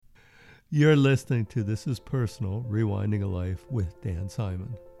You're listening to This Is Personal, Rewinding a Life with Dan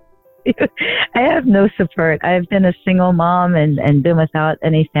Simon. I have no support. I've been a single mom and been without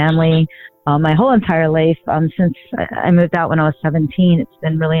any family my whole entire life. Since I moved out when I was 17, it's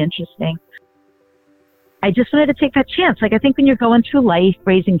been really interesting. I just wanted to take that chance. Like, I think when you're going through life,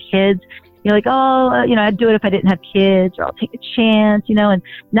 raising kids, you're like, I'd do it if I didn't have kids, or I'll take a chance, and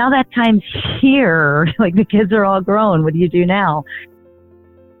now that time's here. Like, the kids are all grown. What do you do now?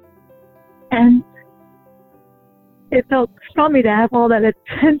 And it felt crummy to have all that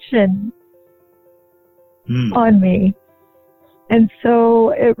attention on me. And so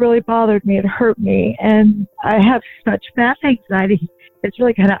it really bothered me. It hurt me. And I have such math anxiety. It's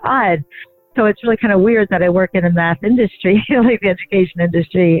really kind of odd. So it's really kind of weird that I work in the math industry, like the education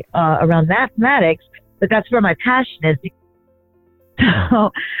industry around mathematics, but that's where my passion is.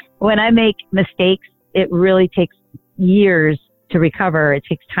 So when I make mistakes, it really takes years to recover. It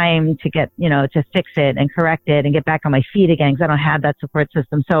takes time to get, to fix it and correct it and get back on my feet again, because I don't have that support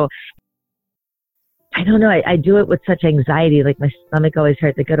system. So I don't know. I do it with such anxiety. Like, my stomach always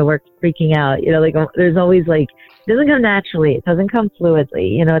hurts. I go to work freaking out. There's always it doesn't come naturally. It doesn't come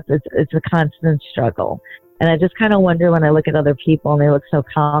fluidly. It's a constant struggle. And I just kind of wonder when I look at other people and they look so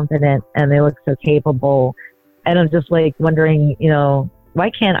confident and they look so capable. And I'm just wondering, why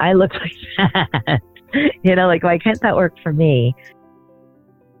can't I look like that? Why can't that work for me?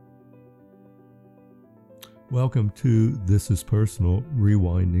 Welcome to This Is Personal,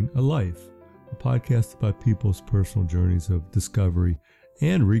 Rewinding a Life, a podcast about people's personal journeys of discovery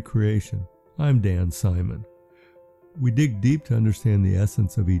and recreation. I'm Dan Simon. We dig deep to understand the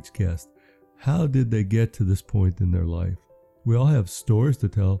essence of each guest. How did they get to this point in their life? We all have stories to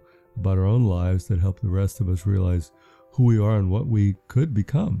tell about our own lives that help the rest of us realize who we are and what we could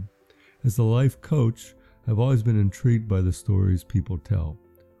become. As a life coach, I've always been intrigued by the stories people tell.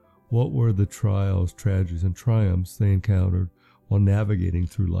 What were the trials, tragedies, and triumphs they encountered while navigating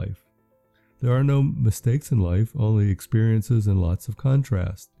through life? There are no mistakes in life, only experiences and lots of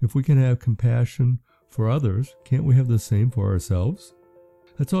contrast. If we can have compassion for others, can't we have the same for ourselves?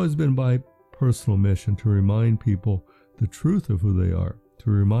 That's always been my personal mission, to remind people the truth of who they are, to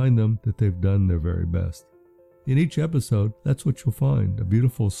remind them that they've done their very best. In each episode, that's what you'll find, a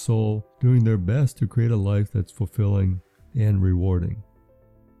beautiful soul doing their best to create a life that's fulfilling and rewarding.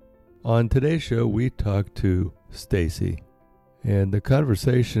 On today's show, we talk to Stacy, and the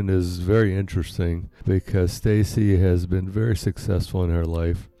conversation is very interesting because Stacy has been very successful in her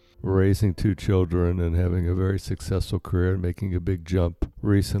life, raising 2 children and having a very successful career and making a big jump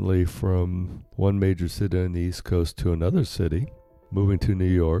recently from one major city on the East Coast to another city, moving to New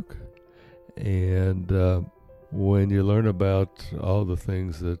York. And when you learn about all the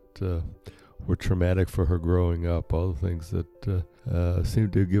things that were traumatic for her growing up, all the things that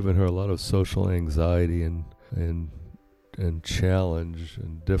seemed to have given her a lot of social anxiety and challenge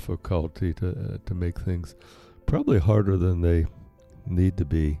and difficulty to make things probably harder than they need to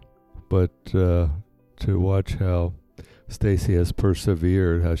be. But to watch how Stacy has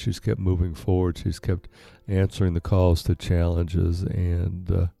persevered, how she's kept moving forward, she's kept answering the calls to challenges and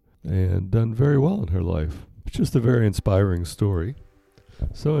done very well in her life. It's just a very inspiring story.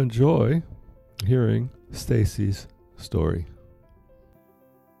 So enjoy hearing Stacy's story.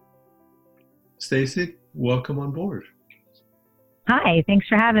 Stacy, welcome on board. Hi, thanks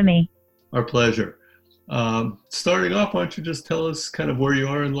for having me. Our pleasure. Starting off, why don't you just tell us kind of where you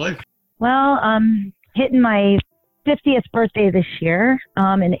are in life? Well, hitting my 50th birthday this year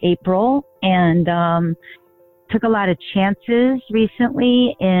in April, and took a lot of chances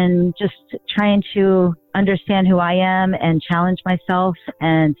recently in just trying to understand who I am and challenge myself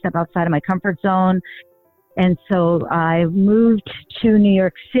and step outside of my comfort zone. And so I moved to New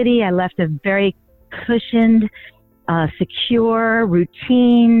York City. I left a very cushioned, secure,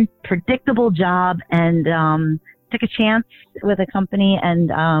 routine, predictable job, and took a chance with a company,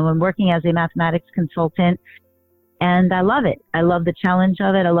 and I'm working as a mathematics consultant. And I love it. I love the challenge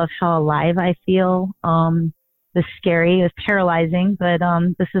of it. I love how alive I feel. It's scary, it's paralyzing, but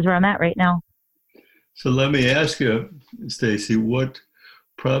this is where I'm at right now. So let me ask you, Stacy, what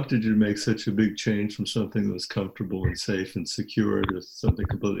prompted you to make such a big change from something that was comfortable and safe and secure to something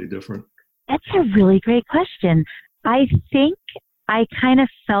completely different? That's a really great question. I think I kind of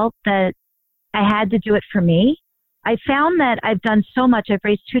felt that I had to do it for me. I found that I've done so much. I've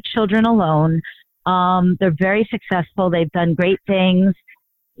raised 2 children alone. They're very successful. They've done great things.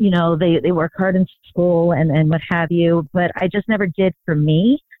 They work hard in school and what have you, but I just never did for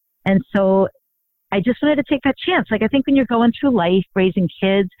me. And so I just wanted to take that chance. Like, I think when you're going through life, raising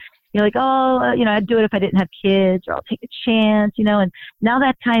kids, You're like, oh, I'd do it if I didn't have kids, or I'll take a chance, and now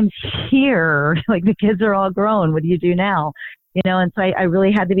that time's here. Like, the kids are all grown. What do you do now? And so I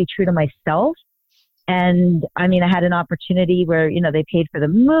really had to be true to myself. And I mean, I had an opportunity where, they paid for the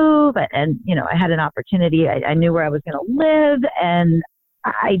move, and, I had an opportunity. I knew where I was going to live, and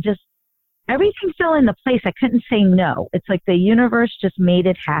everything fell into place. I couldn't say no. It's like the universe just made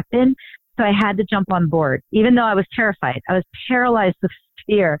it happen. So I had to jump on board, even though I was terrified. I was paralyzed with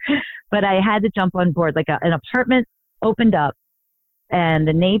fear, but I had to jump on board. Like an apartment opened up, and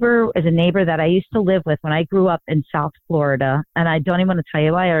the neighbor is a neighbor that I used to live with when I grew up in South Florida. And I don't even want to tell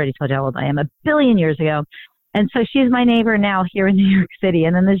you why. I already told you how old I am, 1 billion years ago. And so she's my neighbor now here in New York City.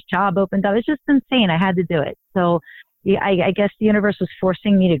 And then this job opened up. It's just insane. I had to do it. So yeah, I guess the universe was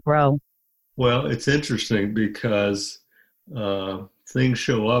forcing me to grow. Well, it's interesting because things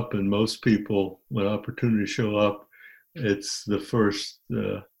show up, and most people, when opportunities show up, it's the first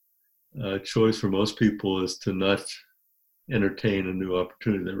choice for most people is to not entertain a new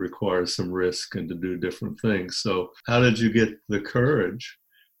opportunity that requires some risk and to do different things. So how did you get the courage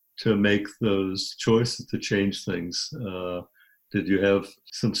to make those choices to change things? Did you have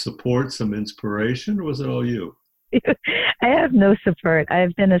some support, some inspiration, or was it all you? I have no support.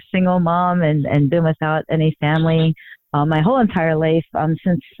 I've been a single mom and been without any family my whole entire life.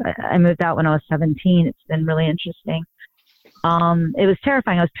 Since I moved out when I was 17, it's been really interesting. It was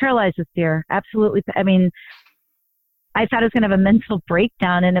terrifying. I was paralyzed with fear. Absolutely. I mean, I thought I was going to have a mental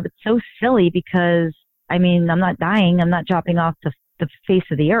breakdown, and it was so silly because, I mean, I'm not dying. I'm not dropping off the face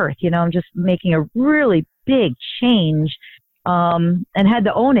of the earth. I'm just making a really big change, and had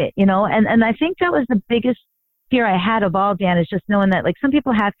to own it, and I think that was the biggest fear I had of all, Dan, is just knowing that, like, some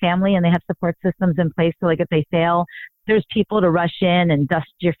people have family and they have support systems in place. So, like, if they fail, there's people to rush in and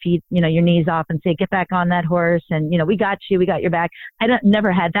dust your feet, your knees off and say, get back on that horse. And, we got you, we got your back.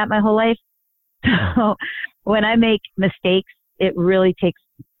 Never had that my whole life. So when I make mistakes, it really takes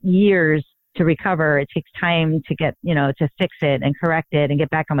years to recover. It takes time to get, to fix it and correct it and get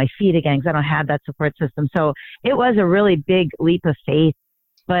back on my feet again, because I don't have that support system. So it was a really big leap of faith,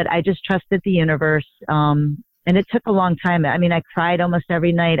 but I just trusted the universe. And it took a long time. I mean, I cried almost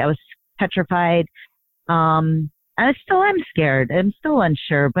every night. I was petrified. And I still am scared. I'm still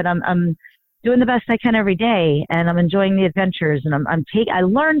unsure, but I'm doing the best I can every day, and I'm enjoying the adventures, and I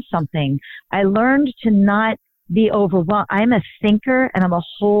learned something. I learned to not be overwhelmed. I'm a thinker, and I'm a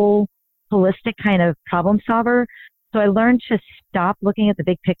holistic kind of problem solver. So I learned to stop looking at the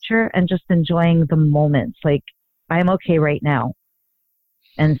big picture and just enjoying the moments. Like, I'm okay right now.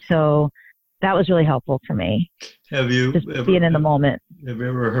 And so that was really helpful for me. Have you just being in the moment? Have you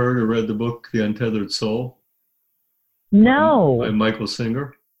ever heard or read the book, The Untethered Soul? No. By Michael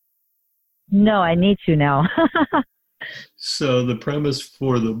Singer? No, I need to now. So the premise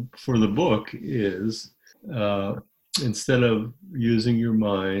for the book is instead of using your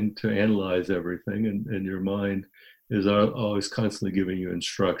mind to analyze everything, and your mind is always constantly giving you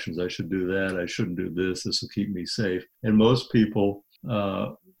instructions. I should do that. I shouldn't do this. This will keep me safe. And most people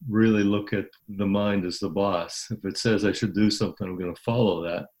really look at the mind as the boss. If it says I should do something, I'm going to follow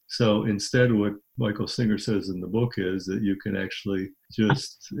that. So instead, what Michael Singer says in the book is that you can actually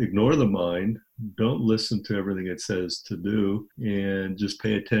just ignore the mind, don't listen to everything it says to do, and just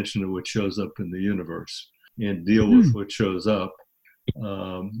pay attention to what shows up in the universe and deal with what shows up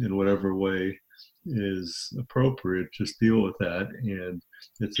in whatever way is appropriate. Just deal with that. And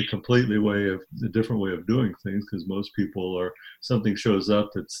it's a different way of doing things, because most people something shows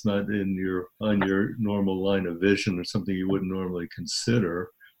up that's not on your normal line of vision, or something you wouldn't normally consider,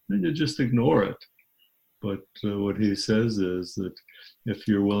 then you just ignore it. But what he says is that if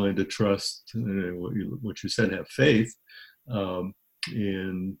you're willing to trust what you said, have faith,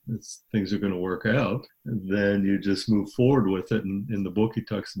 and things are going to work out, then you just move forward with it. And in the book, he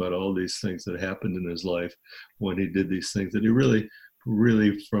talks about all these things that happened in his life when he did these things that he really,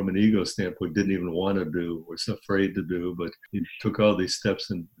 from an ego standpoint, didn't even want to do, was afraid to do, but he took all these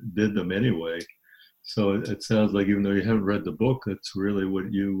steps and did them anyway. So it sounds like, even though you haven't read the book, that's really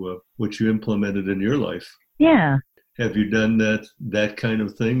what you implemented in your life. Yeah. Have you done that kind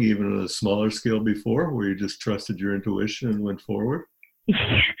of thing, even on a smaller scale before, where you just trusted your intuition and went forward?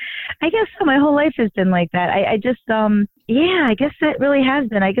 I guess so. My whole life has been like that. I just, I guess that really has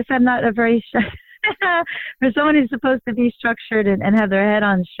been. I guess I'm not a very, for someone who's supposed to be structured and have their head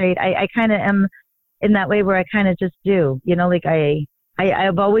on straight, I kind of am in that way where I kind of just do, like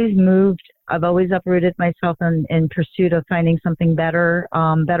I've always moved. I've always uprooted myself in pursuit of finding something better,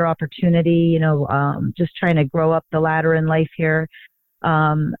 better opportunity, just trying to grow up the ladder in life here.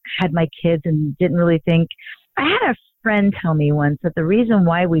 Had my kids and didn't really think. I had friend tell me once that the reason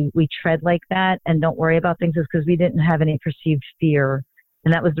why we tread like that and don't worry about things is because we didn't have any perceived fear.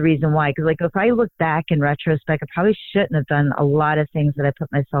 And that was the reason why. Because, like, if I look back in retrospect, I probably shouldn't have done a lot of things that I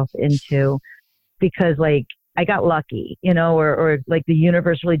put myself into because, like, I got lucky, or like the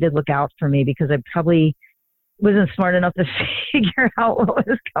universe really did look out for me because I probably wasn't smart enough to figure out what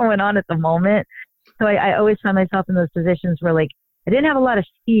was going on at the moment. So I always found myself in those positions where, like, I didn't have a lot of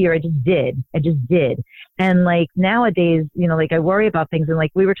fear. I just did. And, like, nowadays, like, I worry about things. And,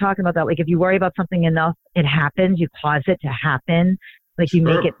 like, we were talking about that. Like, if you worry about something enough, it happens. You cause it to happen. Like, you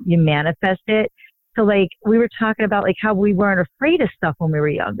make it, you manifest it. So, like, we were talking about, like, how we weren't afraid of stuff when we were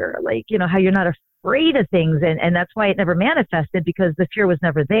younger. Like, how you're not afraid of things. And that's why it never manifested because the fear was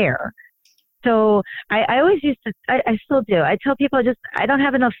never there. So I always used to, I still do. I tell people I don't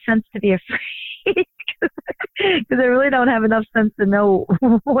have enough sense to be afraid because I really don't have enough sense to know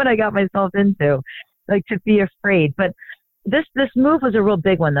what I got myself into, like, to be afraid. But this move was a real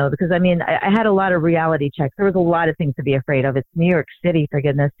big one, though, because, I mean, I had a lot of reality checks. There was a lot of things to be afraid of. It's New York City, for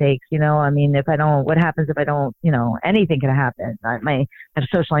goodness sakes. I mean, what happens if I don't, anything can happen. I have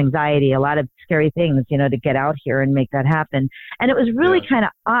social anxiety, a lot of scary things, to get out here and make that happen. And it was really kind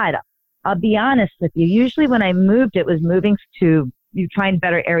of odd. I'll be honest with you. Usually when I moved, it was moving to find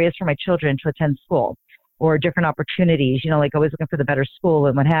better areas for my children to attend school or different opportunities, like always looking for the better school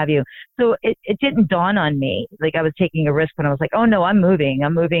and what have you. So it didn't dawn on me like I was taking a risk when I was like, oh no, I'm moving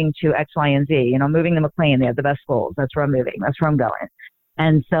to X, Y, and Z, moving to McLean. They have the best schools. That's where I'm moving. That's where I'm going.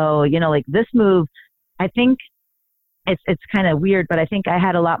 And so, like this move, I think it's kind of weird, but I think I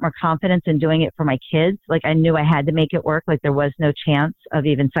had a lot more confidence in doing it for my kids. Like I knew I had to make it work. Like there was no chance of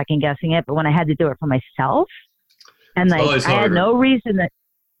even second guessing it. But when I had to do it for myself, and like I had no reason that.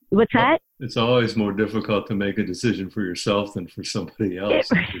 What's that? It's always more difficult to make a decision for yourself than for somebody else,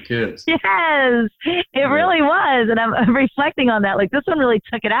 like your kids. Yes, it really was. And I'm reflecting on that. Like this one really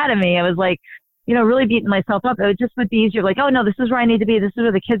took it out of me. I was like, really beating myself up. It just would be easier. Like, oh no, this is where I need to be. This is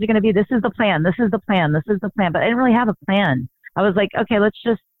where the kids are going to be. This is the plan. This is the plan. This is the plan. But I didn't really have a plan. I was like, okay, let's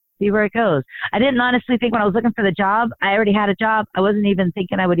just see where it goes. I didn't honestly think when I was looking for the job, I already had a job. I wasn't even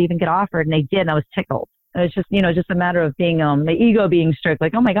thinking I would even get offered, and they did. And I was tickled. It was just, just a matter of being, my ego being stroked.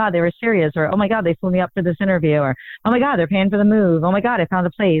 Like, oh my God, they were serious. Or, oh my God, they flew me up for this interview. Or, oh my God, they're paying for the move. Oh my God, I found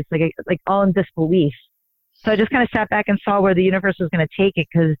a place. Like all in disbelief. So I just kind of sat back and saw where the universe was going to take it.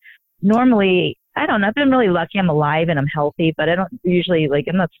 Because normally, I don't know, I've been really lucky. I'm alive and I'm healthy, but I don't usually,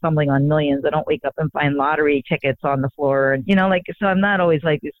 I'm not stumbling on millions. I don't wake up and find lottery tickets on the floor. And, so I'm not always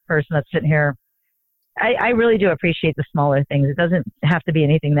like this person that's sitting here. I really do appreciate the smaller things. It doesn't have to be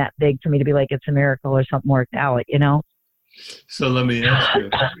anything that big for me to be like, it's a miracle or something worked out, So let me ask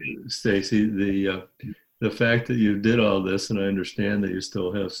you, Stacy, the fact that you did all this, and I understand that you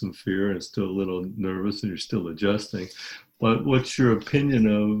still have some fear and still a little nervous and you're still adjusting, but what's your opinion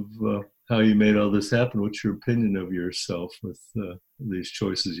of how you made all this happen? What's your opinion of yourself with these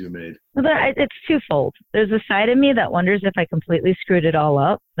choices you made? Well, it's twofold. There's a side of me that wonders if I completely screwed it all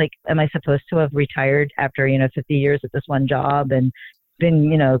up. Like, am I supposed to have retired after, 50 years at this one job and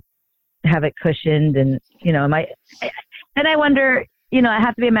been, have it cushioned? And, am I, then I wonder, I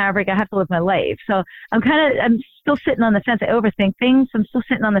have to be a maverick. I have to live my life. So I'm still sitting on the fence. I overthink things. I'm still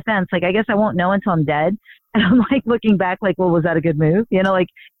sitting on the fence. Like, I guess I won't know until I'm dead. And I'm like looking back, like, well, was that a good move?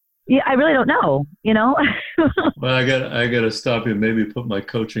 Yeah, I really don't know, Well, I got to stop you and maybe put my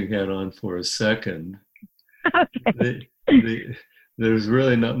coaching hat on for a second. Okay. There's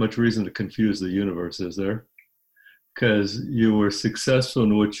really not much reason to confuse the universe, is there? Because you were successful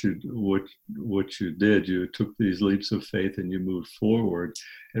in what you did. You took these leaps of faith and you moved forward.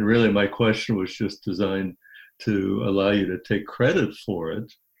 And really, my question was just designed to allow you to take credit for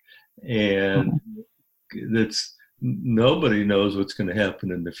it. And that's. Nobody knows what's going to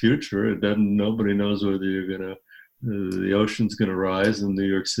happen in the future. Nobody knows whether the ocean's going to rise and New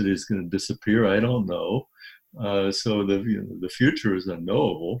York City is going to disappear. I don't know. So the future is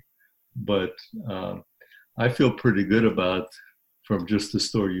unknowable. But I feel pretty good about, from just the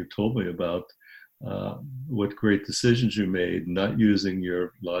story you told me about, what great decisions you made, not using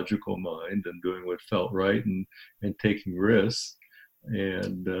your logical mind and doing what felt right and taking risks.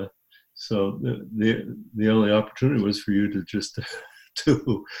 And so the only opportunity was for you to just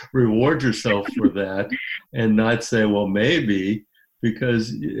to reward yourself for that and not say, well, maybe,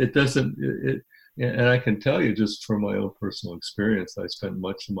 because it doesn't. And I can tell you just from my own personal experience, I spent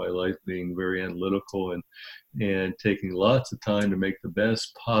much of my life being very analytical and taking lots of time to make the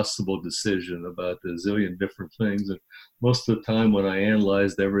best possible decision about a zillion different things. And most of the time when I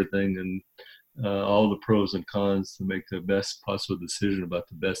analyzed everything and all the pros and cons to make the best possible decision about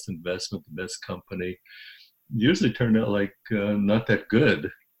the best investment, the best company, usually turned out like not that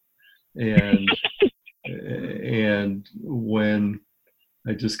good. And when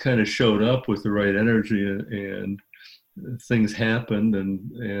I just kind of showed up with the right energy, and things happened,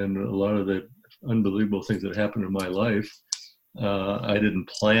 and a lot of the unbelievable things that happened in my life, I didn't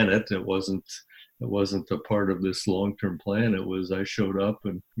plan it. It wasn't a part of this long-term plan. It was, I showed up,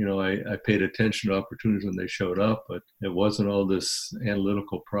 and I paid attention to opportunities when they showed up, but it wasn't all this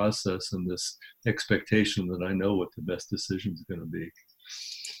analytical process and this expectation that I know what the best decision is going to be.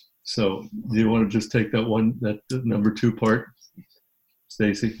 So do you want to just take that number 2 part,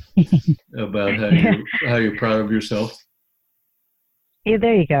 Stacy, about how you're proud of yourself? Yeah,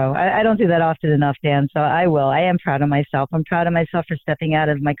 there you go. I don't do that often enough, Dan, so I will. I am proud of myself. I'm proud of myself for stepping out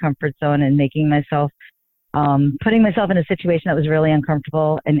of my comfort zone and making myself, putting myself in a situation that was really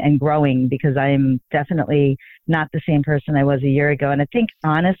uncomfortable, and growing, because I'm definitely not the same person I was a year ago. And I think,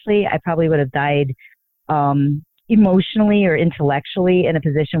 honestly, I probably would have died emotionally or intellectually in a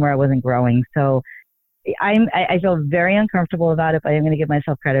position where I wasn't growing. So I feel very uncomfortable about it, but I'm going to give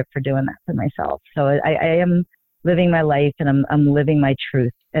myself credit for doing that for myself. So I am living my life, and I'm living my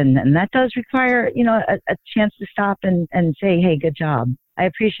truth. And that does require, a chance to stop and say, hey, good job. I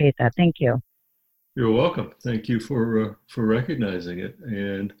appreciate that. Thank you. You're welcome. Thank you for recognizing it.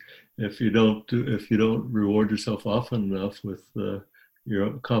 And if you don't reward yourself often enough with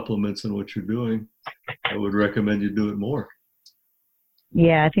your compliments on what you're doing, I would recommend you do it more.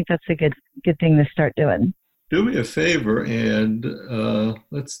 Yeah, I think that's a good thing to start doing. Do me a favor, and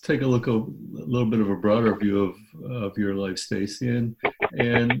let's take a look a little bit of a broader view of your life, Stacy,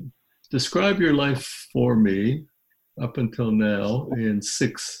 and describe your life for me up until now in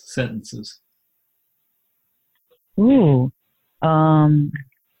 6 sentences. Ooh,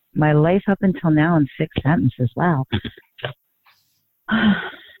 my life up until now in 6 sentences. Wow.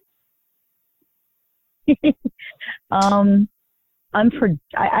 I'm thinking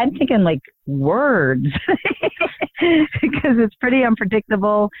like words because it's pretty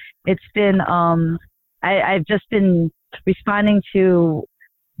unpredictable. It's been, I've just been responding to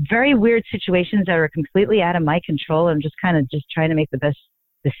very weird situations that are completely out of my control. I'm just kind of trying to make the best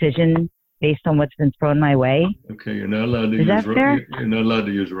decision based on what's been thrown my way. Okay, you're not allowed to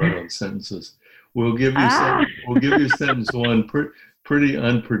use run-on sentences. We'll give you sentence 1, pretty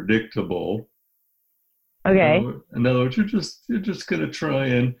unpredictable. Okay. In other words, you're just going to try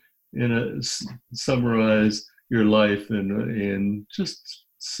and summarize your life in just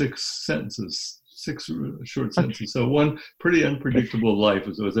 6 sentences, 6 short sentences. So 1, pretty unpredictable life.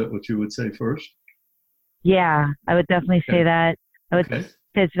 Was that what you would say first? Yeah, I would definitely say that. I would say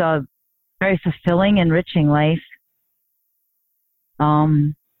it's a very fulfilling, enriching life.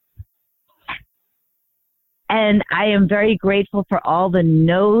 And I am very grateful for all the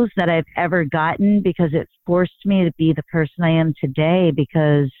no's that I've ever gotten, because it forced me to be the person I am today,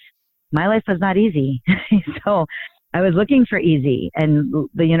 because my life was not easy. So I was looking for easy, and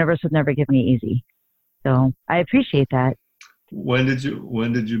the universe would never give me easy. So I appreciate that. When did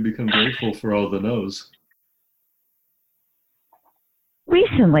you become grateful for all the no's?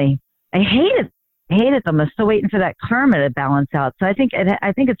 Recently. I hated them. I'm still waiting for that karma to balance out. So I think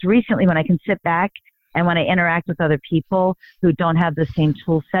it's recently, when I can sit back and when I interact with other people who don't have the same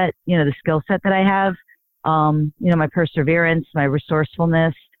tool set, the skill set that I have, my perseverance, my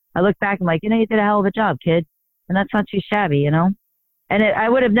resourcefulness. I look back and I'm like, you did a hell of a job, kid. And that's not too shabby, And I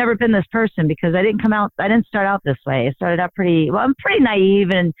would have never been this person, because I didn't start out this way. I started out I'm pretty naive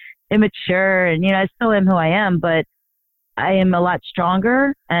and immature, and, I still am who I am, but I am a lot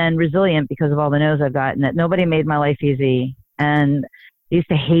stronger and resilient because of all the no's I've gotten. That nobody made my life easy. And I used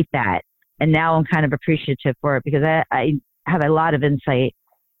to hate that. And now I'm kind of appreciative for it, because I have a lot of insight.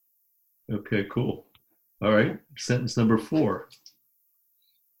 Okay, cool. All right. Sentence number 4.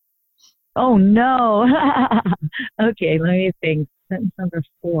 Oh, no. Okay, let me think. Sentence number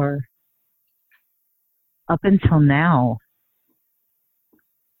 4. Up until now.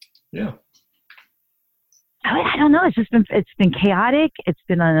 Yeah. I don't know. It's been chaotic. It's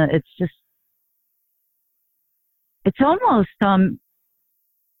almost, I'm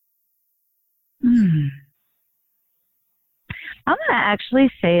going to actually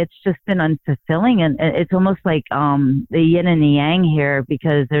say it's just been unfulfilling, and it's almost like the yin and the yang here,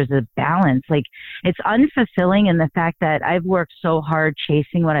 because there's a balance. Like, it's unfulfilling in the fact that I've worked so hard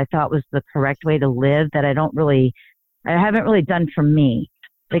chasing what I thought was the correct way to live that I haven't really done for me.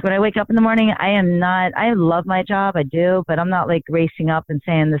 Like, when I wake up in the morning, I love my job, I do, but I'm not like racing up and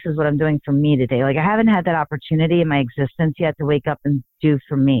saying this is what I'm doing for me today. Like, I haven't had that opportunity in my existence yet to wake up and do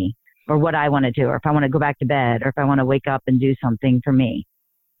for me, or what I want to do, or if I want to go back to bed, or if I want to wake up and do something for me,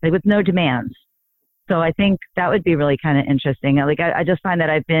 like with no demands. So I think that would be really kind of interesting. Like, I just find that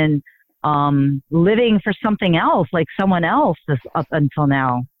I've been living for something else, like someone else up until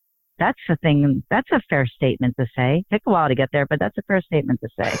now. That's the thing. That's a fair statement to say. Took a while to get there, but that's a fair statement to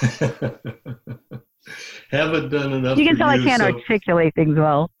say. Haven't done enough You can for tell I you, can't so articulate things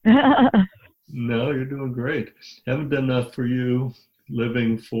well. no, you're doing great. Haven't done enough for you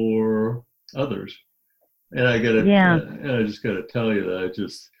living for others. And Yeah. I just gotta tell you that I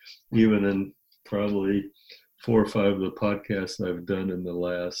just, even in probably 4 or 5 of the podcasts I've done in the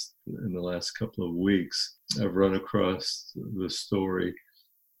last couple of weeks, I've run across the story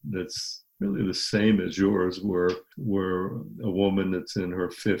that's really the same as yours, where a woman that's in her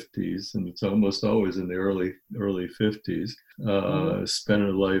 50s, and it's almost always in the early 50s, spent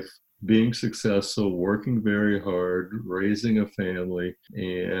her life being successful, working very hard, raising a family,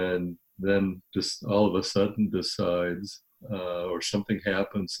 and then just all of a sudden decides, or something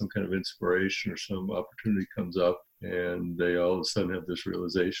happens, some kind of inspiration or some opportunity comes up, and they all of a sudden have this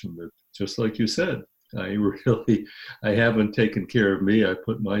realization that, just like you said, I haven't taken care of me. I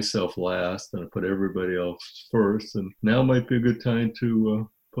put myself last, and I put everybody else first. And now might be a good time to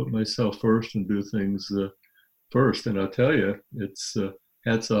put myself first and do things first. And I'll tell you, it's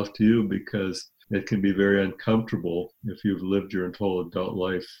hats off to you, because it can be very uncomfortable if you've lived your whole adult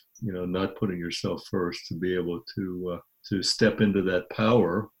life, not putting yourself first. To be able to step into that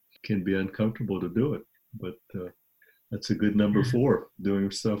power can be uncomfortable to do it. But that's a good number 4,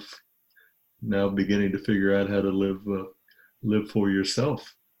 doing stuff. Now beginning to figure out how to live for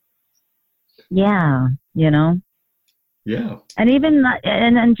yourself. Yeah. Yeah. And even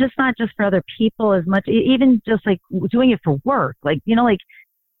and just not just for other people as much, even just like doing it for work. Like,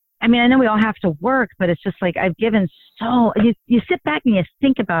 I mean, I know we all have to work, but it's just like I've given you sit back and you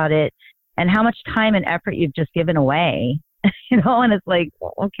think about it and how much time and effort you've just given away, and it's like,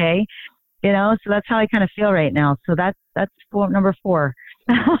 well, okay, so that's how I kind of feel right now. So that's number 4.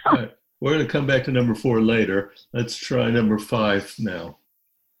 All right. We're going to come back to number 4 later. Let's try number 5 now.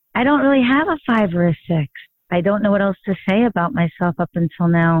 I don't really have a 5 or a 6. I don't know what else to say about myself up until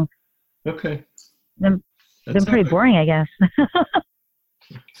now. Okay. Been pretty boring, I guess.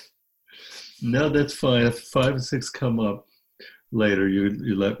 No, that's fine. If 5 and 6 come up later,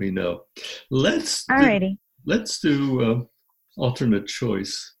 you let me know. Let's do alternate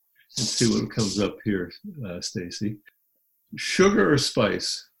choice and see what comes up here, Stacy. Sugar or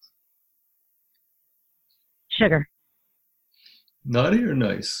spice? Sugar. Naughty or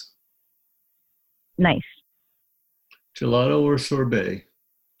nice? Nice. Gelato or sorbet?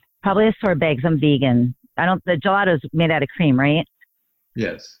 Probably a sorbet because I'm vegan. The gelato's made out of cream, right?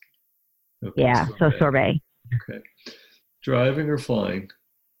 Yes. Okay, yeah, sorbet. So sorbet. Okay. Driving or flying?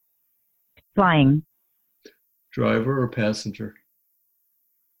 Flying. Driver or passenger?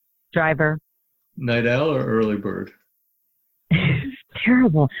 Driver. Night owl or early bird? It's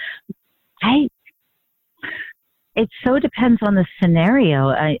terrible. It so depends on the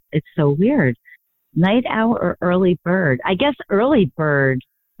scenario. It's so weird. Night owl or early bird? I guess early bird,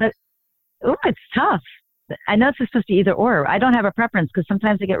 but it's tough. I know it's supposed to be either or. I don't have a preference because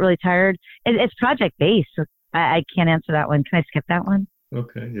sometimes I get really tired. It's project based, so I can't answer that one. Can I skip that one?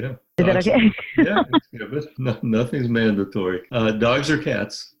 Okay, yeah. Is that okay? Yeah, skip it. No, nothing's mandatory. Dogs or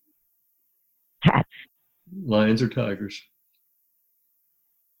cats? Cats. Lions or tigers?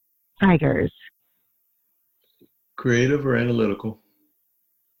 Tigers. Creative or analytical?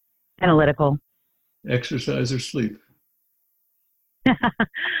 Analytical. Exercise or sleep?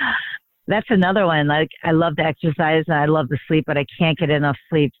 That's another one. Like, I love to exercise and I love to sleep, but I can't get enough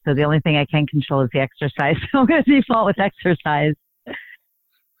sleep. So the only thing I can control is the exercise. So I'm going to default with exercise.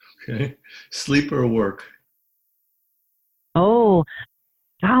 Okay. Sleep or work? Oh,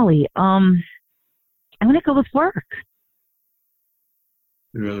 golly. I'm going to go with work.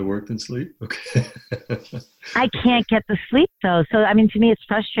 You'd rather work than sleep? Okay. I can't get the sleep though. So, I mean, to me, it's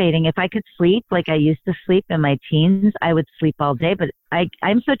frustrating. If I could sleep like I used to sleep in my teens, I would sleep all day, but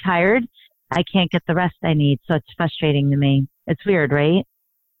I'm so tired. I can't get the rest I need. So it's frustrating to me. It's weird, right?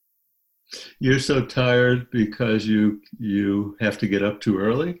 You're so tired because you have to get up too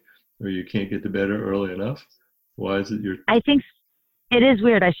early, or you can't get to bed early enough? Why is it I think it is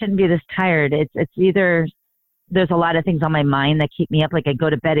weird. I shouldn't be this tired. It's either there's a lot of things on my mind that keep me up. Like I go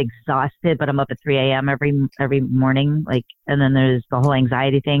to bed exhausted, but I'm up at 3 a.m. every morning. Like, and then there's the whole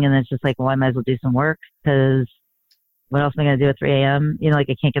anxiety thing. And it's just like, well, I might as well do some work because what else am I going to do at 3 a.m.? Like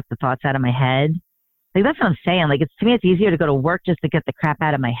I can't get the thoughts out of my head. Like that's what I'm saying. Like to me, it's easier to go to work just to get the crap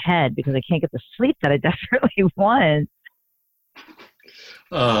out of my head because I can't get the sleep that I desperately want.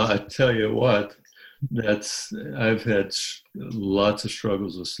 I tell you what, I've had lots of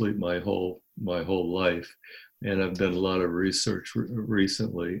struggles with sleep my whole life, and I've done a lot of research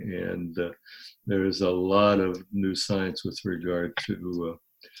recently, and there's a lot of new science with regard to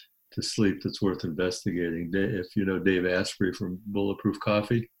sleep that's worth investigating. If you know Dave Asprey from Bulletproof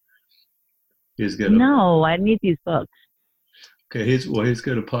Coffee, he's got a No, I need these books. okay. He's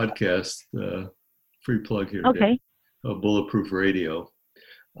got a podcast. Free plug here, Dave, Okay. Bulletproof Radio,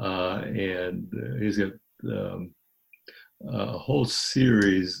 and he's got um, a whole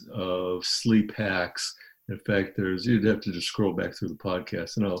series of sleep hacks. In fact, you'd have to just scroll back through the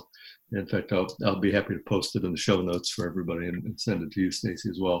podcast, and I'll be happy to post it in the show notes for everybody and send it to you, Stacy,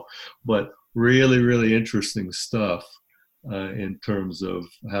 as well. But really, really interesting stuff in terms of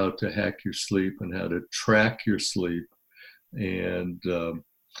how to hack your sleep and how to track your sleep, and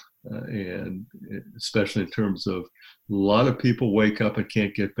especially in terms of a lot of people wake up and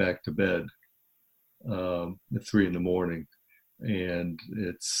can't get back to bed at 3 a.m, and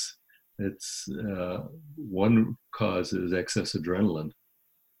it's one cause is excess adrenaline,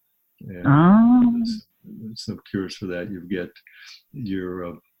 and Oh, there's some cures for that. You get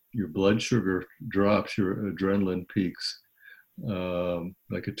your blood sugar drops, your adrenaline peaks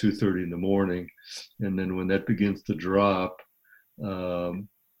like at 2:30 in the morning, and then when that begins to drop, um,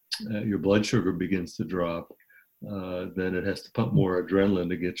 your blood sugar begins to drop. Then it has to pump more adrenaline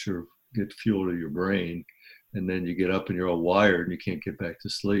to get fuel to your brain, and then you get up and you're all wired and you can't get back to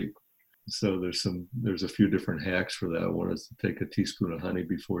sleep. So there's a few different hacks for that. One is to take a teaspoon of honey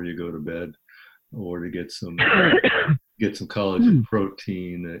before you go to bed, or to get some collagen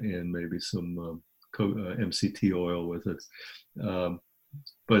protein and maybe some MCT oil with it.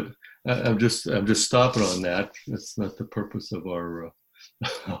 But I'm just stopping on that. That's not the purpose of our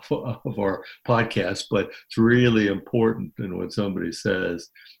of our podcast, but it's really important. And when somebody says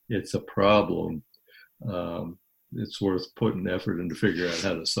it's a problem, it's worth putting effort in to figure out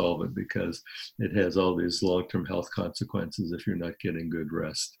how to solve it, because it has all these long-term health consequences if you're not getting good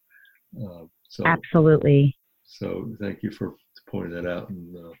rest. So absolutely. so thank you for pointing that out,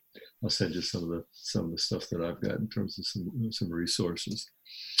 and I'll send you some of the stuff that I've got in terms of some resources.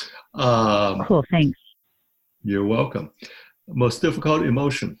 Cool. Thanks. You're welcome. Most difficult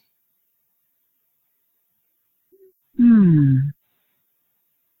emotion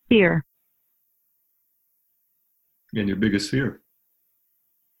Fear. and your biggest fear.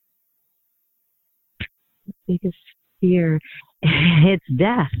 Biggest fear. It's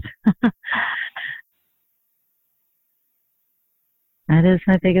death. That is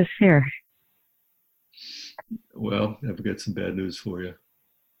my biggest fear. Well, I've got some bad news for you.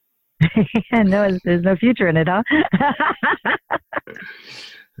 No, there's no future in it, huh?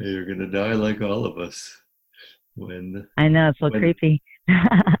 You're going to die like all of us. I know, it's a little creepy.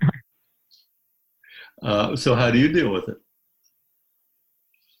 So how do you deal with it?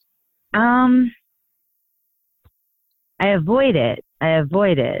 I avoid it.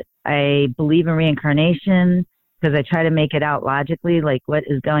 I believe in reincarnation because I try to make it out logically, like what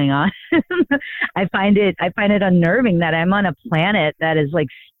is going on. I find it unnerving that I'm on a planet that is like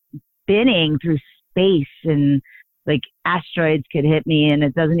spinning through space, and like asteroids could hit me and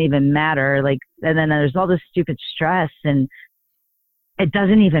it doesn't even matter. Like, and then there's all this stupid stress and it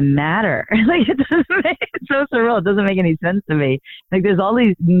doesn't even matter. Like it's so surreal. It doesn't make any sense to me. Like there's all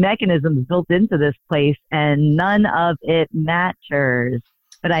these mechanisms built into this place and none of it matters.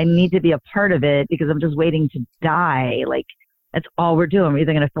 But I need to be a part of it because I'm just waiting to die. Like that's all we're doing. We're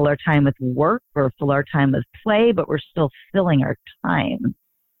either going to fill our time with work or fill our time with play, but we're still filling our time.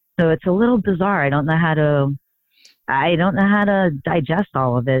 So it's a little bizarre. I don't know how to digest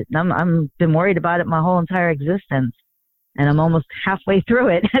all of it. I'm been worried about it my whole entire existence. And I'm almost halfway through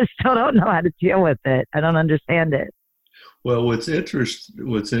it. I still don't know how to deal with it. I don't understand it. Well, what's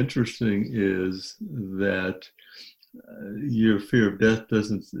interesting is that your fear of death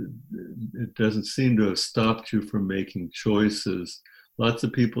doesn't seem to have stopped you from making choices. Lots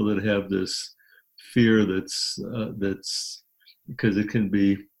of people that have this fear that's because it can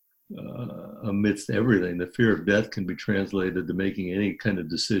be amidst everything. The fear of death can be translated to making any kind of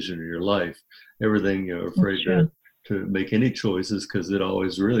decision in your life. Everything you're afraid to make any choices, because it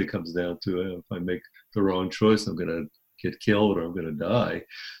always really comes down to if I make the wrong choice, I'm going to get killed or I'm going to die.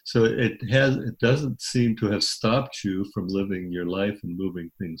 So it doesn't seem to have stopped you from living your life and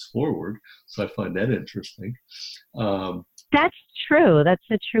moving things forward. So I find that interesting. That's true. That's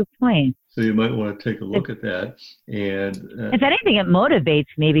a true point. So you might want to take a look at that. And if anything, it motivates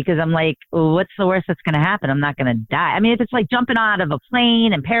me because I'm like, well, what's the worst that's going to happen? I'm not going to die. I mean, if it's like jumping out of a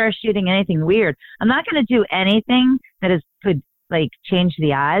plane and parachuting, anything weird, I'm not going to do anything that could like change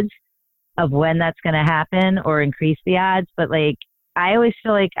the odds. of when that's going to happen or increase the odds. But like, I always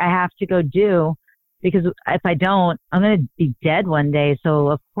feel like I have to go do, because if I don't, I'm going to be dead one day. So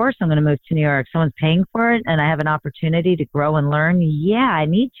of course I'm going to move to New York. Someone's paying for it and I have an opportunity to grow and learn. Yeah, I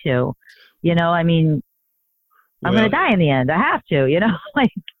need to, I mean, I'm going to die in the end. I have to,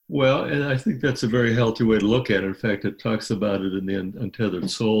 like. Well, and I think that's a very healthy way to look at it. In fact, it talks about it in the Untethered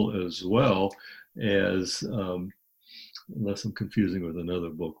Soul as well as, unless I'm confusing with another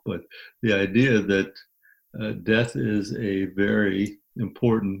book, but the idea that death is a very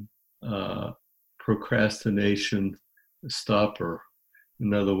important procrastination stopper.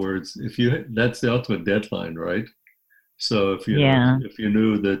 In other words, that's the ultimate deadline, right? So if you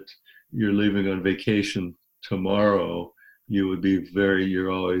knew that you're leaving on vacation tomorrow,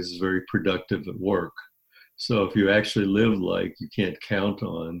 you're always very productive at work. So if you actually live like you can't count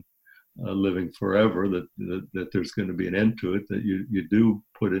on living forever, that there's going to be an end to it, that you do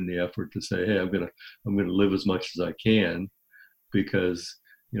put in the effort to say, hey, I'm going to live as much as I can, because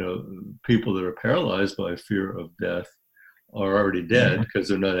people that are paralyzed by fear of death are already dead because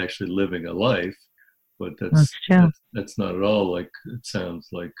they're not actually living a life. But that's not at all like it sounds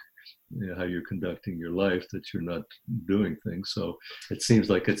like how you're conducting your life, that you're not doing things. So it seems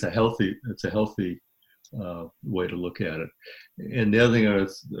like it's a healthy way to look at it. And the other thing I'll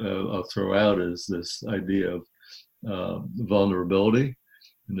throw out is this idea of vulnerability.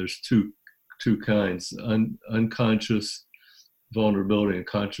 And there's two kinds: unconscious vulnerability and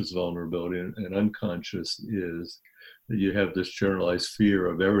conscious vulnerability. And unconscious is that you have this generalized fear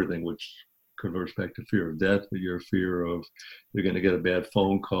of everything, which converts back to fear of death, but your fear of you're going to get a bad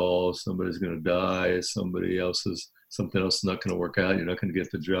phone call, somebody's going to die, something else is not going to work out, you're not going to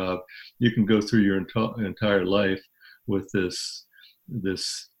get the job. You can go through your entire life with this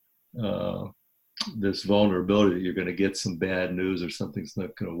vulnerability that you're going to get some bad news or something's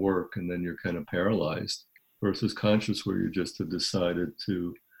not going to work, and then you're kind of paralyzed. Versus conscious, where you just have decided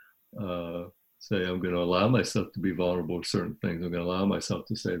to say, I'm going to allow myself to be vulnerable to certain things. I'm going to allow myself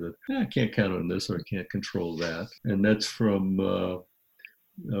to say that I can't count on this or I can't control that. And that's from a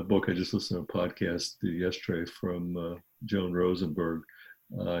book I just listened to, a podcast yesterday from Joan Rosenberg.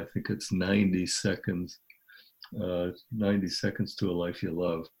 I think it's 90 seconds to a Life You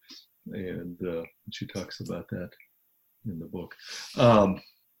Love. And she talks about that in the book.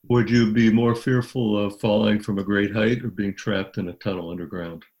 Would you be more fearful of falling from a great height or being trapped in a tunnel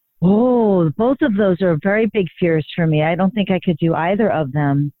underground? Oh, both of those are very big fears for me. I don't think I could do either of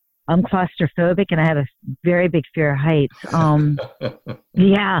them. I'm claustrophobic and I have a very big fear of heights.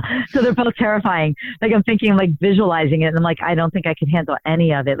 Yeah, so they're both terrifying. Like I'm thinking, like visualizing it, and I'm like, I don't think I could handle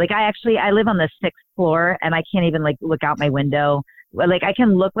any of it. Like I live on the 6th floor, and I can't even like look out my window. Like I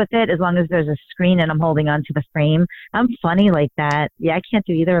can look with it as long as there's a screen and I'm holding onto the frame. I'm funny like that. Yeah, I can't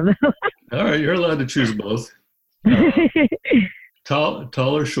do either of them. All right, you're allowed to choose both. Tall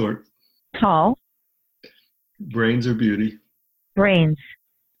or short? Tall. Brains or beauty? Brains.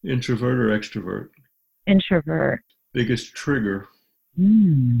 Introvert or extrovert? Introvert. Biggest trigger?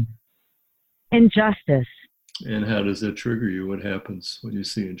 Injustice. And how does that trigger you? What happens when you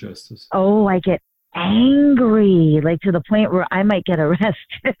see injustice? Oh, I get angry, like to the point where I might get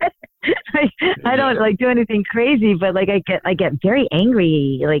arrested. I don't like do anything crazy, but like I get very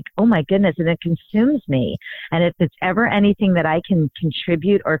angry, like, oh my goodness, and it consumes me. And if it's ever anything that I can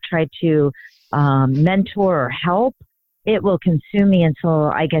contribute or try to mentor or help, it will consume me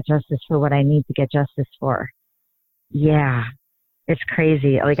until I get justice for what I need to get justice for. Yeah, it's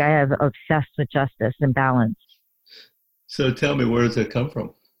crazy. Like I have obsessed with justice and balance. So tell me, where does that come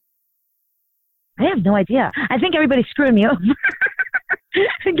from? I have no idea. I think everybody's screwing me over.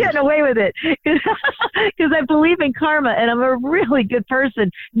 Getting away with it because I believe in karma and I'm a really good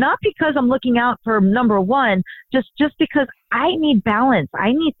person, not because I'm looking out for number one, just because I need balance.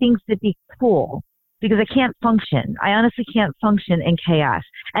 I need things to be cool because I can't function. I honestly can't function in chaos.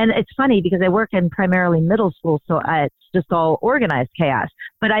 And it's funny because I work in primarily middle school, so it's just all organized chaos,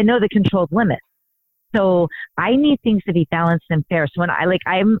 but I know the controlled limits. So I need things to be balanced and fair. So when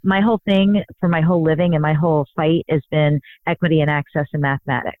my whole thing for my whole living and my whole fight has been equity and access in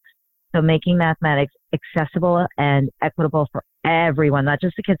mathematics. So making mathematics accessible and equitable for everyone, not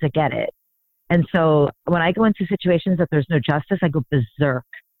just the kids that get it. And so when I go into situations that there's no justice, I go berserk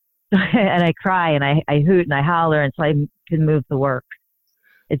and I cry and I hoot and I holler, and so I can move the work.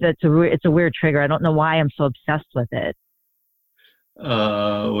 It's a weird trigger. I don't know why I'm so obsessed with it.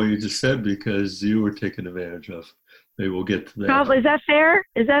 Well, you just said because you were taken advantage of. Maybe we'll get to that. Probably. Is that fair?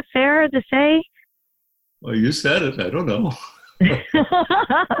 Is that fair to say? Well, you said it. I don't know. All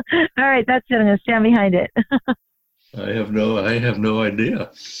right, that's it. I'm going to stand behind it. I have no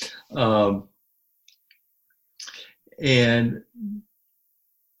idea. Um, and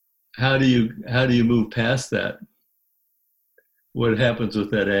how do you move past that? What happens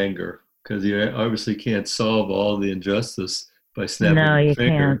with that anger? Because you obviously can't solve all the injustice by snapping No, your you can't.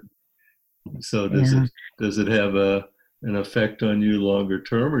 finger. So does Yeah. it does it have an effect on you longer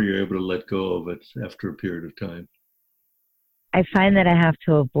term, or you're able to let go of it after a period of time? I find that I have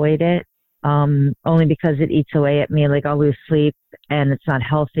to avoid it, only because it eats away at me. Like I'll lose sleep and it's not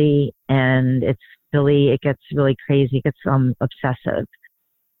healthy and it's silly. It gets really crazy. It gets obsessive.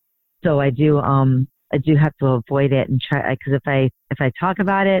 So I do have to avoid it and try, because if I talk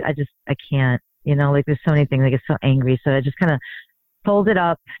about it, I can't, like there's so many things. I get so angry. So I just kind of fold it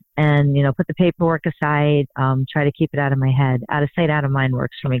up and, put the paperwork aside, try to keep it out of my head. Out of sight, out of mind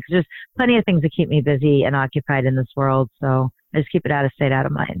works for me, because there's plenty of things that keep me busy and occupied in this world. So I just keep it out of sight, out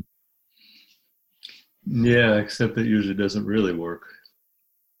of mind. Yeah, except that usually doesn't really work.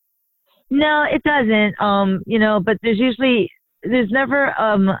 No, it doesn't. But there's never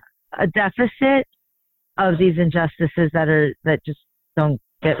a deficit of these injustices that just don't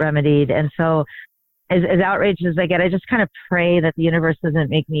get remedied. And so as outraged as I get, I just kind of pray that the universe doesn't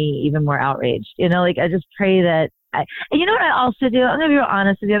make me even more outraged. Like I just pray that and you know what I also do? I'm gonna be real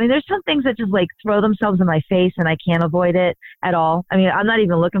honest with you. I mean, there's some things that just like throw themselves in my face and I can't avoid it at all. I mean, I'm not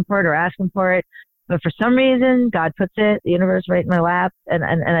even looking for it or asking for it. But for some reason, God puts it, the universe, right in my lap, and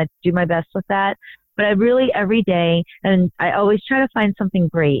I do my best with that. But I really, every day, and I always try to find something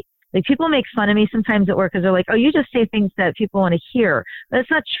great. Like people make fun of me sometimes at work because they're like, "Oh, you just say things that people want to hear." But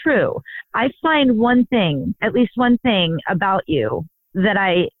it's not true. I find one thing, at least one thing about you that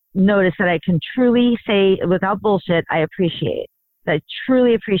I notice that I can truly say without bullshit, I appreciate. That I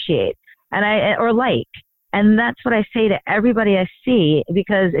truly appreciate, and or like. And that's what I say to everybody I see,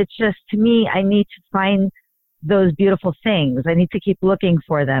 because it's just, to me, I need to find those beautiful things. I need to keep looking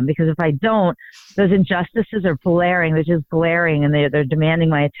for them, because if I don't, those injustices are blaring. They're just blaring, and they're demanding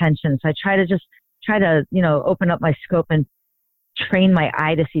my attention. So I try to, open up my scope and train my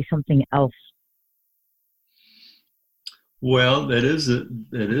eye to see something else. Well, that is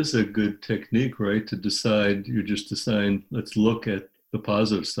a good technique, right? To decide, you just decide, let's look at the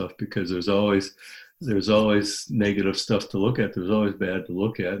positive stuff, because there's always negative stuff to look at. There's always bad to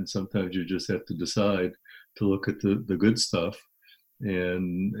look at, and sometimes you just have to decide to look at the good stuff.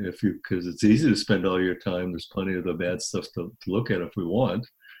 And because it's easy to spend all your time, there's plenty of the bad stuff to look at if we want.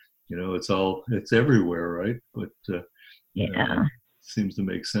 It's everywhere, right? But Yeah. seems to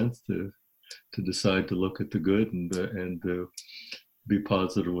make sense to decide to look at the good and be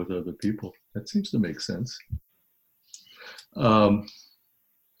positive with other people. That seems to make sense. Um,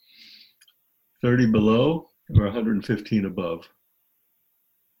 30 below or 115 above?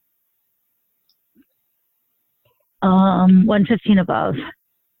 115 above.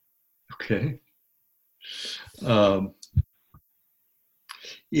 Okay. Um,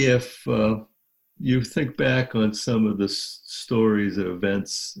 if you think back on some of the stories or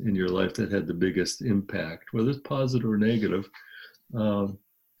events in your life that had the biggest impact, whether it's positive or negative, um,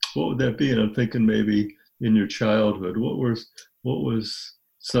 what would that be? And I'm thinking maybe in your childhood, what was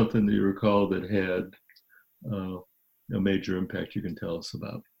something that you recall that had uh, a major impact you can tell us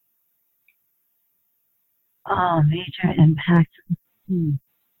about? Oh, major impact. Hmm.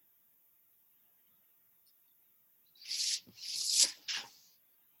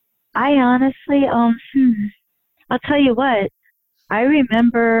 I honestly, I'll tell you what, I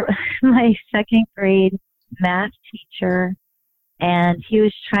remember my second grade math teacher, and he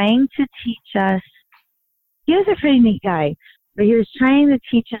was trying to teach us. He was a pretty neat guy, but he was trying to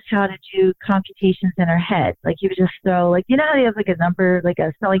teach us how to do computations in our head. Like he would just throw, like, how you have like a number, like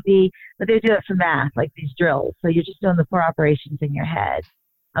a spelling bee, but they do it for math, like these drills. So you're just doing the four operations in your head.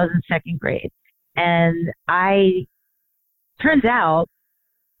 I was in second grade, and turns out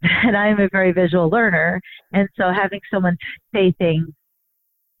that I'm a very visual learner, and so having someone say things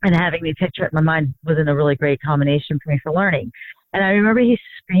and having me picture it in my mind wasn't a really great combination for me for learning. And I remember he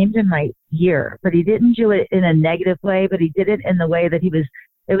screamed in my ear, but he didn't do it in a negative way, but he did it in the way that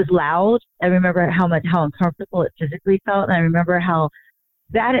it was loud. I remember how uncomfortable it physically felt. And I remember how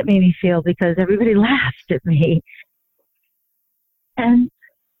bad it made me feel, because everybody laughed at me. And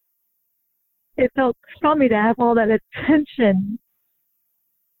it felt crummy to have all that attention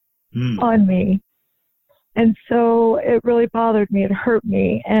Mm. on me. And so it really bothered me. It hurt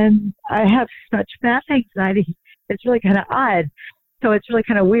me. And I have such math anxiety. It's really kind of odd. So it's really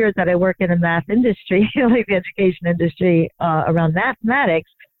kind of weird that I work in the math industry, like the education industry, around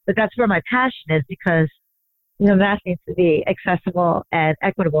mathematics. But that's where my passion is, because math needs to be accessible and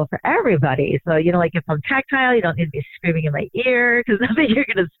equitable for everybody. So, like if I'm tactile, you don't need to be screaming in my ear, because nothing you're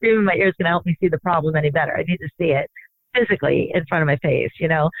going to scream in my ear is going to help me see the problem any better. I need to see it physically in front of my face.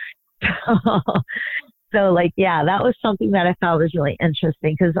 So like, yeah, that was something that I thought was really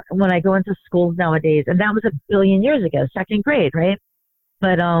interesting, because when I go into schools nowadays, and that was a billion years ago, second grade, right?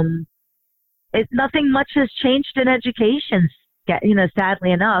 But nothing much has changed in education,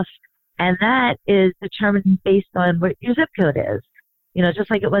 sadly enough, and that is determined based on what your zip code is, just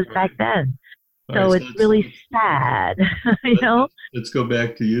like it was back then. So right, it's really sad, Let's go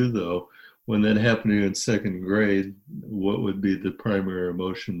back to you though. When that happened to you in second grade, what would be the primary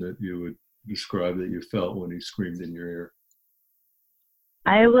emotion that you would describe that you felt when he screamed in your ear?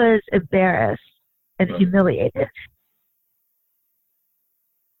 I was embarrassed and Right. humiliated.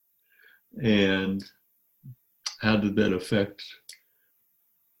 And how did that affect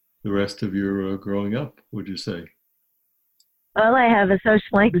the rest of your growing up, would you say? Well, I have a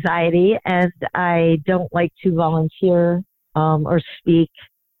social anxiety, and I don't like to volunteer or speak.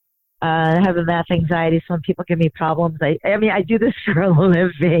 I have a math anxiety, so when people give me problems, I mean, I do this for a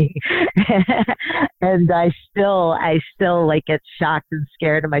living, and I still like get shocked and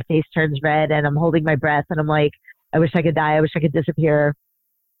scared, and my face turns red, and I'm holding my breath, and I'm like, I wish I could die, I wish I could disappear,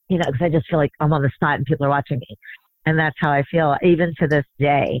 because I just feel like I'm on the spot and people are watching me, and that's how I feel even to this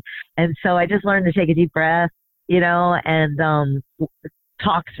day. And so I just learned to take a deep breath, and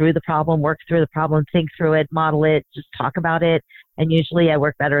talk through the problem, work through the problem, think through it, model it, just talk about it. And usually I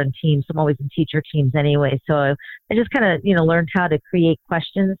work better in teams. I'm always in teacher teams anyway. So I just kind of, learned how to create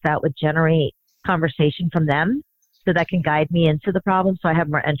questions that would generate conversation from them, so that can guide me into the problem. So I have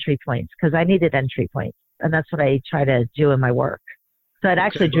more entry points, because I needed entry points. And that's what I try to do in my work. So it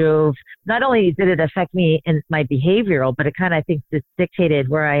actually drove, not only did it affect me in my behavioral, but it kind of, I think, dictated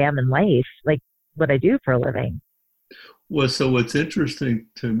where I am in life, like what I do for a living. Well, so what's interesting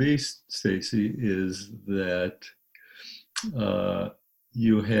to me, Stacy, is that uh,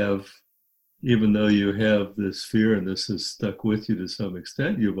 you have, even though you have this fear and this has stuck with you to some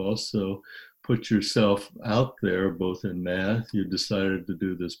extent, you've also put yourself out there, both in math. You decided to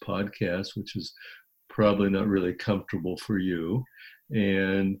do this podcast, which is probably not really comfortable for you,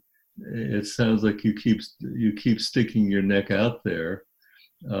 and it sounds like you keep sticking your neck out there.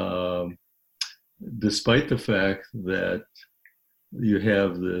 Um, Despite the fact that you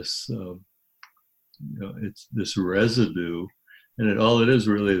have this, it's this residue, and all it is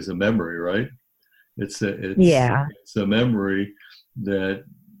really is a memory, right? Yeah. It's a memory that,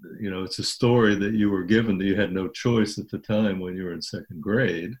 it's a story that you were given, that you had no choice at the time when you were in second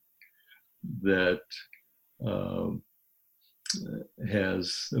grade, that um,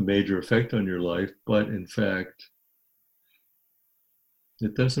 has a major effect on your life. But in fact,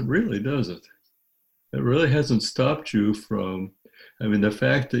 it doesn't really, does it? It really hasn't stopped you from, I mean, the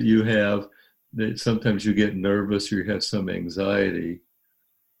fact that that sometimes you get nervous or you have some anxiety,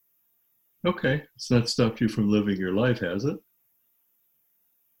 okay, it's not stopped you from living your life, has it?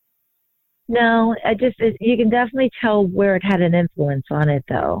 No, you can definitely tell where it had an influence on it,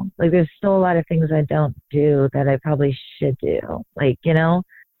 though. Like, there's still a lot of things I don't do that I probably should do, like,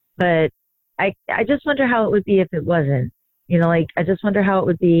 but I just wonder how it would be if it wasn't, like, I just wonder how it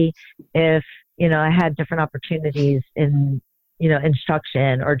would be if, I had different opportunities in,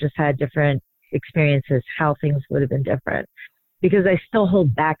 instruction, or just had different experiences, how things would have been different, because I still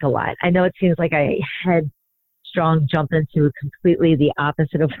hold back a lot. I know it seems like I headstrong jump into completely the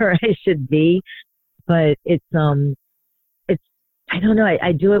opposite of where I should be, but it's I don't know.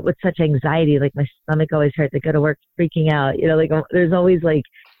 I do it with such anxiety. Like, my stomach always hurts. I go to work freaking out. Like, there's always, like,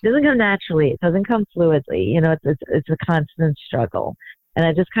 it doesn't come naturally. It doesn't come fluidly. It's a constant struggle. And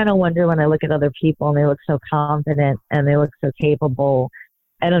I just kind of wonder, when I look at other people and they look so confident and they look so capable,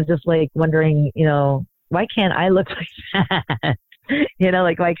 and I'm just like wondering, why can't I look like that?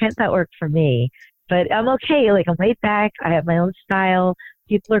 Like, why can't that work for me? But I'm okay. Like, I'm laid back. I have my own style.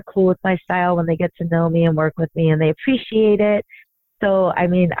 People are cool with my style when they get to know me and work with me, and they appreciate it. So, I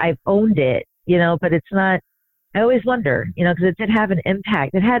mean, I've owned it, but it's not, I always wonder, because it did have an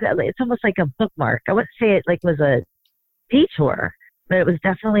impact. It's almost like a bookmark. I wouldn't say it like was a detour, but it was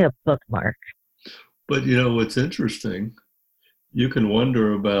definitely a bookmark. But what's interesting, you can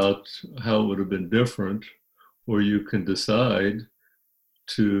wonder about how it would have been different, or you can decide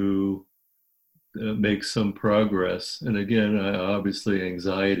to make some progress. And again, obviously,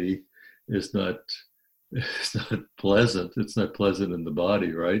 anxiety is not it's not pleasant. It's not pleasant in the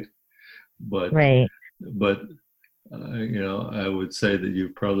body, right? But Right. but I would say that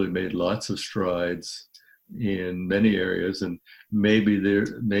you've probably made lots of strides in many areas, and maybe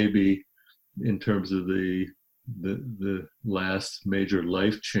in terms of the the last major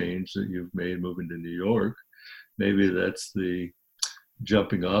life change that you've made moving to New York. Maybe that's the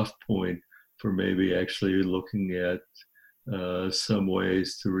jumping off point for maybe actually looking at some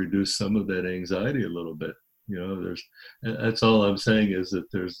ways to reduce some of that anxiety a little bit. That's all I'm saying, is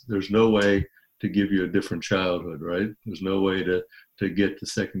that there's no way to give you a different childhood, right? There's no way to get the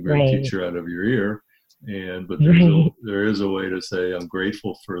second grade Right. teacher out of your ear, but Right. there is a way to say I'm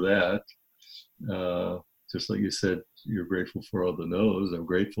grateful for that. Just like you said, you're grateful for all the no's. I'm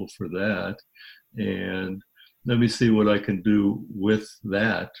grateful for that, and let me see what I can do with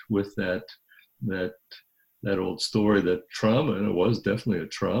that that old story, that trauma, and it was definitely a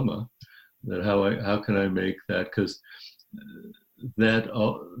trauma. That how can I make that, because that,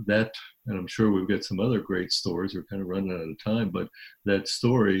 and I'm sure we've got some other great stories. We're kind of running out of time, but that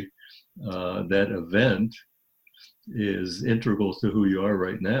story, that event, is integral to who you are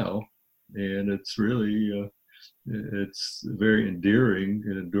right now, and it's really it's very endearing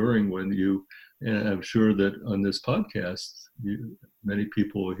and enduring when you. And I'm sure that on this podcast, many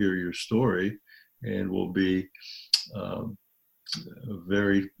people will hear your story and will be um,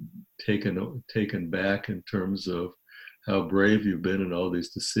 very taken back in terms of how brave you've been and all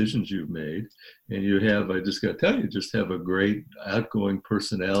these decisions you've made. And you have, I just got to tell you, just have a great outgoing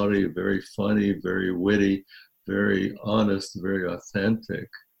personality, very funny, very witty, very honest, very authentic.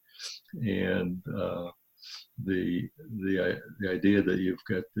 And the idea that you've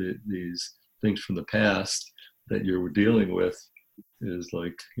got these things from the past that you're dealing with is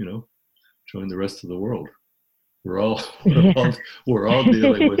like, join the rest of the world. We're all we're all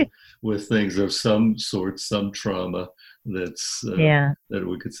dealing with things of some sort, some trauma that's Yeah. that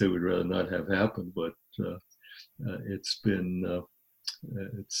we could say we'd rather not have happen. But it's been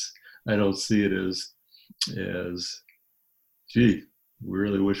it's I don't see it as gee, we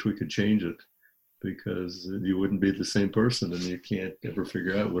really wish we could change it, because you wouldn't be the same person, and you can't ever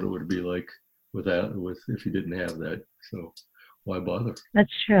figure out what it would be like if you didn't have that. So why bother?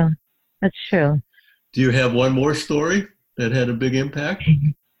 That's true. That's true. Do you have one more story that had a big impact?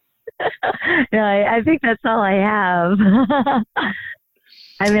 No, I think that's all I have.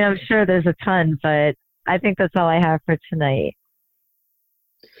 I mean, I'm sure there's a ton, but I think that's all I have for tonight.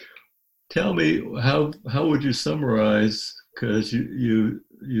 Tell me, how would you summarize? Because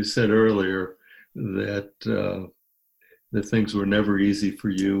you said earlier that that things were never easy for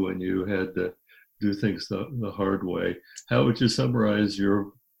you, and you had to do things the hard way. How would you summarize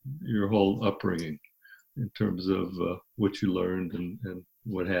your whole upbringing in terms of what you learned and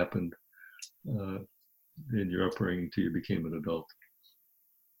what happened in your upbringing till you became an adult?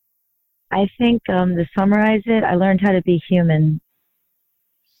 I think to summarize it, I learned how to be human.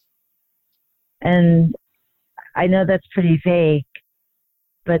 And I know that's pretty vague,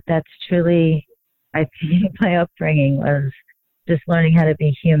 but that's truly, I think my upbringing was just learning how to be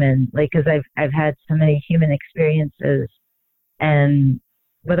human. Like, because I've had so many human experiences, and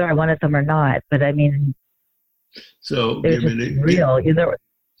whether I wanted them or not, but I mean, So they're give just me real.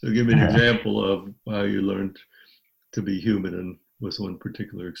 so give me an Uh, example of how you learned to be human and with one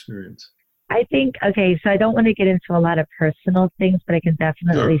particular experience. I think, okay, so I don't want to get into a lot of personal things, but I can Sure.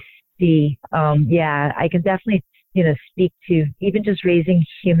 definitely see, yeah, I can definitely, speak to even just raising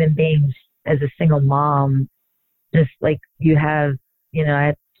human beings as a single mom. Just like I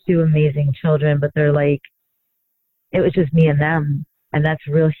had two amazing children, but they're like, it was just me and them. And that's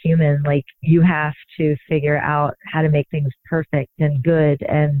real human. Like, you have to figure out how to make things perfect and good,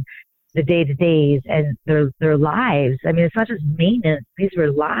 and the day to days and their lives. I mean, it's not just maintenance. These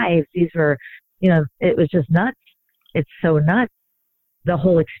were lives. These were, it was just nuts. It's so nuts. The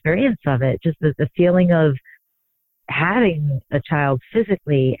whole experience of it, just the feeling of having a child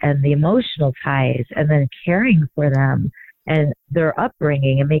physically, and the emotional ties, and then caring for them and their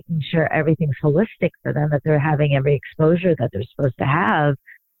upbringing, and making sure everything's holistic for them, that they're having every exposure that they're supposed to have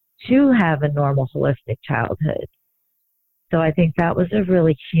a normal holistic childhood. So I think that was a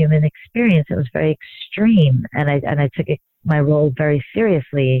really human experience. It was very extreme, and I took my role very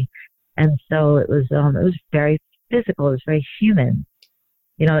seriously, and so it was very physical. It was very human.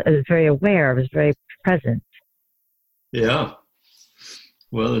 It was very aware. It was very present. Yeah.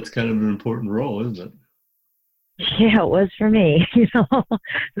 Well, it's kind of an important role, isn't it? Yeah, it was for me.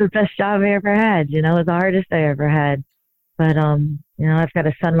 The best job I ever had. It was the hardest I ever had. But I've got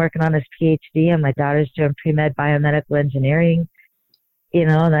a son working on his PhD, and my daughter's doing pre-med biomedical engineering.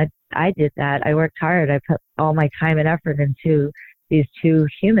 And I did that. I worked hard. I put all my time and effort into these two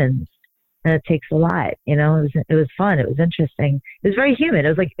humans. And it takes a lot, it was fun. It was interesting. It was very human. It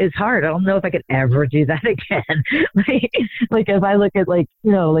was like, it's hard. I don't know if I could ever do that again. like if I look at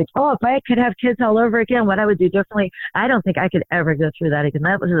oh, if I could have kids all over again, what I would do differently. I don't think I could ever go through that again.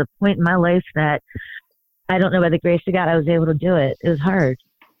 That was a point in my life that I don't know, by the grace of God, I was able to do it. It was hard.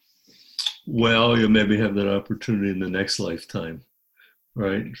 Well, you'll maybe have that opportunity in the next lifetime,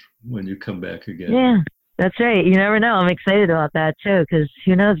 right? When you come back again. Yeah. That's right. You never know. I'm excited about that too, because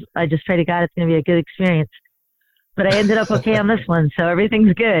who knows? I just pray to God it's going to be a good experience. But I ended up okay on this one, so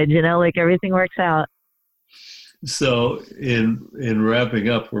everything's good. Everything works out. So in wrapping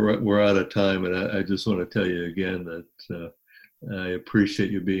up, we're out of time, and I just want to tell you again that I appreciate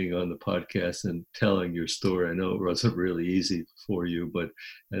you being on the podcast and telling your story. I know it wasn't really easy for you, but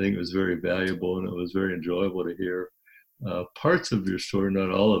I think it was very valuable, and it was very enjoyable to hear parts of your story,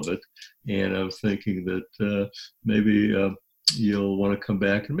 not all of it. And I was thinking that maybe you'll want to come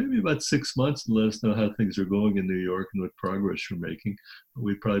back in maybe about 6 months and let us know how things are going in New York and what progress you're making.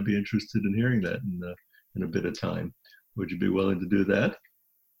 We'd probably be interested in hearing that in a bit of time. Would you be willing to do that?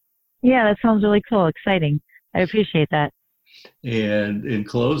 Yeah, that sounds really cool, exciting. I appreciate that. And in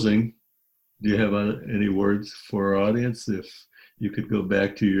closing, do you have any words for our audience? If you could go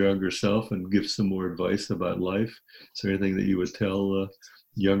back to your younger self and give some more advice about life, is there anything that you would tell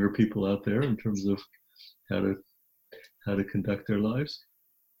younger people out there in terms of how to conduct their lives?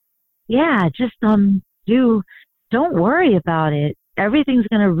 Yeah, just don't worry about it. Everything's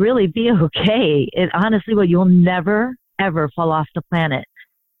going to really be okay. It honestly will. You'll never ever fall off the planet.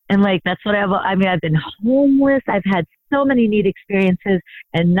 And that's what I've been homeless. I've had so many neat experiences,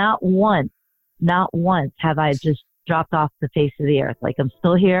 and not once have I just dropped off the face of the earth. I'm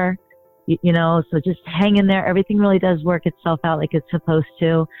still here, so just hang in there. Everything really does work itself out like it's supposed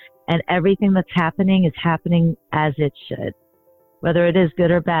to. And everything that's happening is happening as it should, whether it is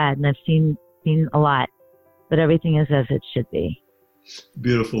good or bad. And I've seen a lot, but everything is as it should be.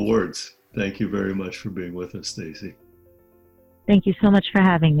 Beautiful words. Thank you very much for being with us, Stacy. Thank you so much for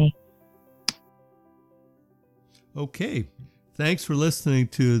having me. Okay. Thanks for listening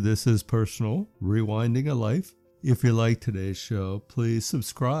to This Is Personal, Rewinding a Life. If you like today's show, please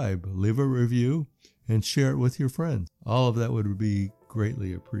subscribe, leave a review, and share it with your friends. All of that would be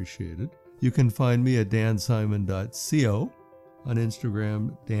greatly appreciated. You can find me at dansimon.co, on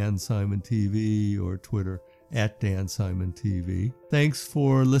Instagram, DanSimonTV, or Twitter, @DanSimonTV. Thanks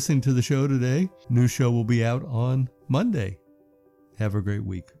for listening to the show today. New show will be out on Monday. Have a great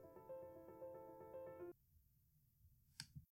week.